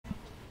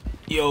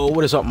Yo,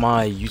 what is up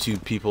my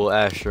YouTube people?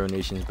 Astro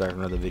Nation's back with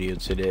another video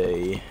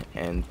today.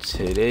 And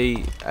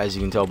today, as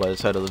you can tell by the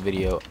title of the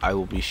video, I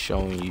will be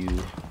showing you,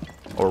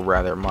 or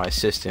rather my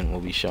assistant will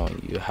be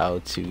showing you how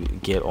to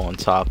get on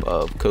top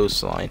of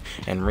Coastline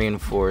and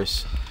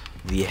reinforce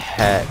the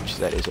hatch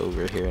that is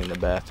over here in the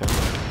bathroom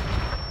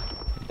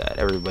that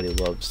everybody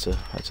loves to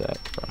attack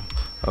from.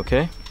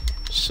 Okay,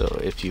 so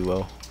if you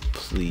will,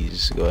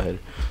 please go ahead.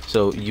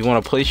 So you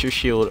want to place your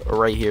shield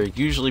right here.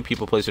 Usually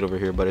people place it over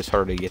here, but it's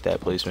hard to get that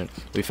placement.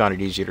 We found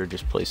it easier to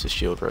just place the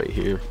shield right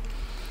here,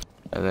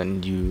 and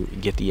then you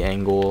get the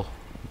angle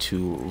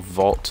to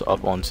vault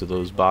up onto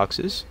those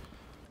boxes,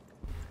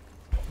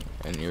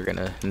 and you're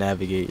gonna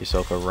navigate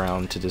yourself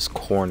around to this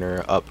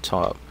corner up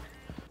top.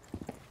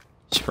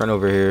 Sprint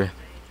over here,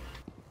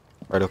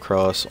 right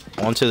across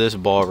onto this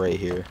ball right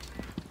here,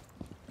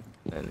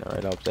 and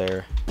right up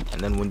there. And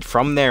then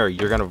from there,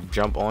 you're gonna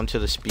jump onto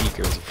the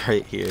speakers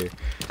right here.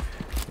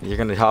 You're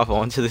gonna hop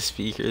onto the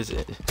speakers. So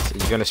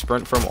you're gonna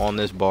sprint from on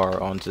this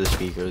bar onto the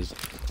speakers,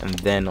 and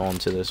then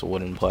onto this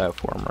wooden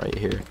platform right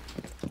here.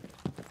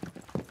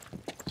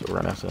 So we're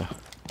gonna have to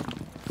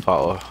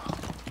follow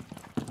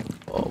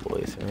all the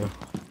way through.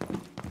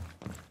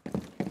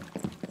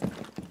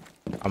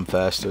 I'm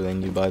faster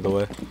than you, by the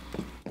way.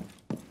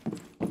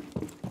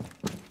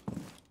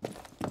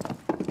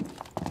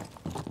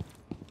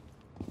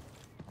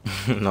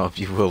 No, if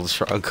you will,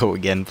 try go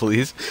again,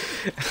 please.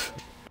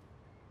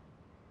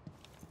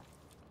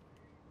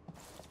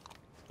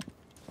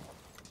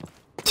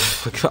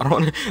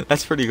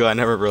 That's pretty good. I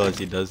never realized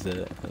he does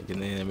that, like in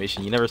the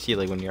animation. You never see it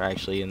like when you're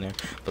actually in there,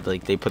 but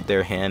like they put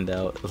their hand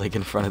out like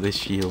in front of the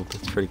shield.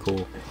 That's pretty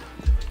cool.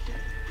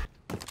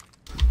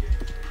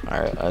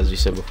 All right, as we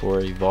said before,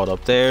 you vault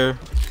up there.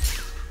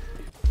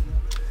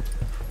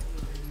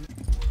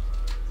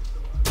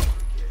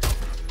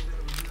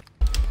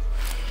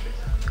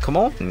 Come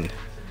on,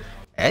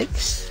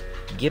 X,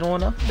 get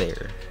on up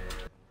there.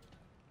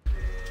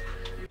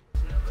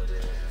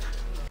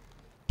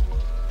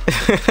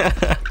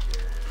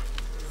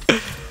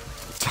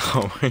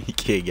 Oh, you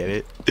can't get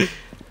it.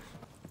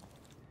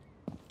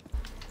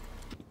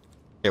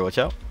 Here, watch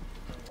out.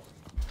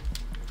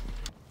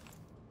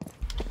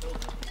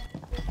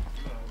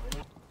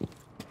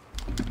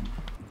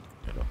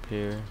 Get up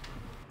here.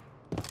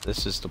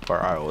 This is the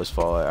part I always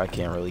fall at. I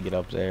can't really get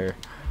up there.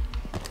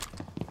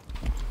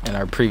 In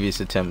our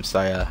previous attempts,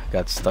 I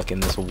got stuck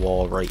in this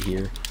wall right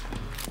here.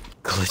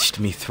 Glitched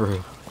me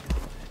through.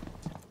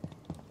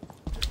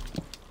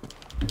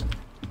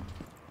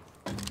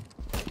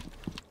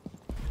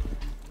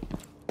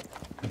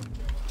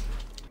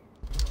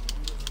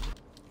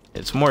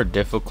 It's more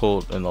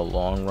difficult in the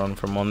long run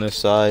from on this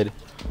side,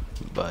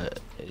 but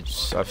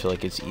I feel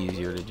like it's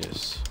easier to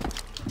just...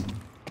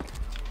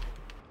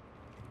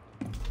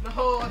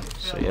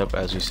 So yep,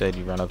 as we said,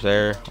 you run up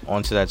there,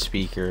 onto that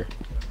speaker,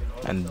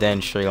 and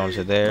then straight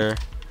onto there.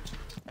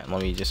 And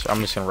I'm just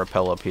gonna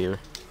rappel up here.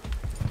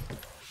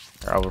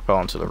 Or I'll rappel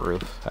onto the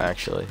roof,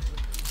 actually.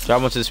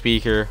 Drop onto the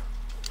speaker,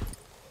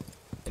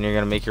 and you're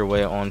gonna make your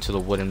way onto the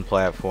wooden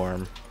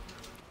platform.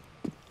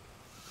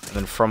 And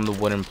then from the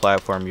wooden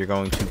platform, you're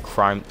going to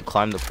climb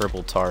the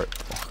purple tarp.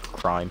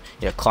 Climb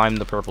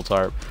the purple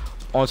tarp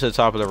onto the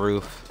top of the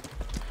roof,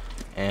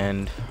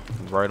 and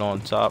right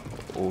on top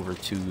over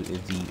to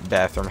the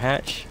bathroom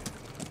hatch,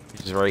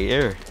 which is right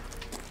here.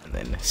 And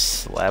then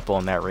slap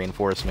on that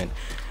reinforcement.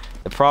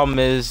 The problem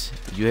is,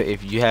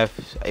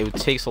 it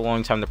takes a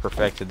long time to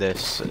perfect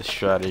this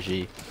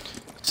strategy.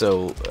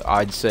 So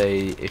I'd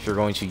say if you're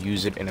going to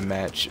use it in a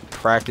match,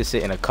 practice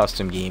it in a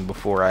custom game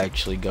before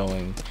actually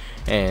going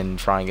and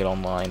trying it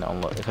online,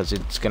 because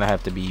it's gonna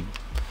have to be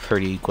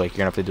pretty quick. You're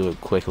gonna have to do it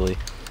quickly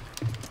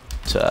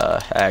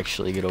to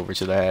actually get over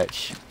to the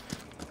hatch.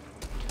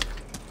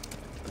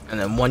 And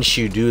then once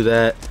you do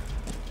that,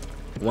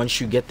 once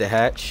you get the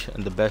hatch,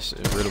 and the best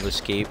route of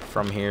escape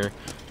from here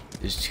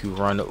is to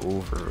run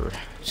over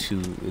to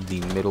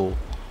the middle,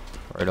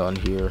 right on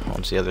here,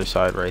 onto the other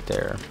side right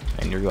there,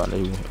 and you're going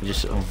to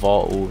just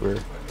vault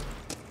over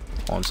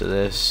onto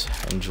this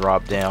and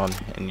drop down,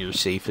 and you're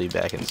safely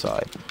back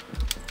inside.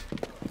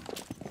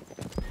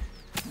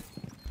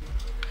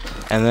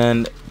 And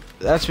then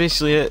that's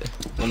basically it.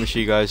 Let me show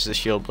you guys the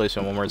shield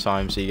placement one more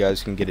time so you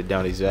guys can get it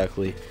down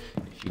exactly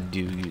if you do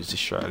use the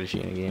strategy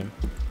in a game.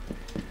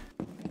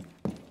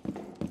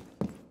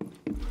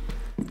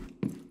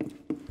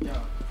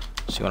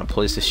 So you want to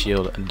place the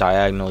shield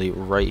diagonally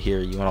right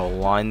here. You want to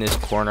line this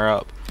corner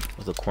up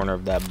with the corner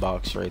of that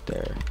box right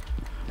there.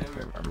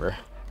 Remember,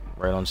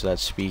 right onto that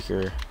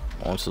speaker,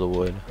 onto the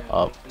wood,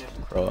 up,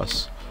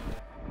 across.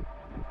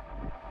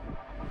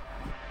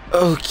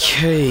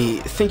 Okay,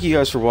 thank you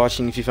guys for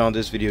watching. If you found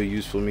this video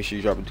useful, make sure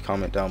you drop a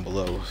comment down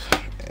below.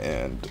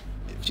 And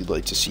if you'd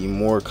like to see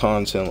more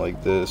content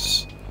like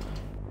this,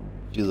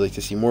 just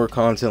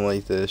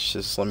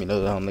let me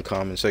know down in the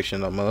comment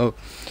section down below.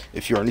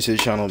 If you're new to the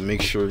channel,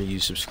 make sure you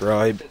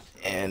subscribe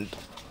and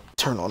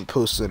turn on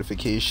post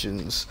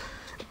notifications.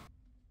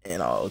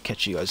 And I'll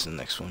catch you guys in the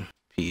next one.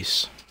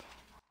 Peace.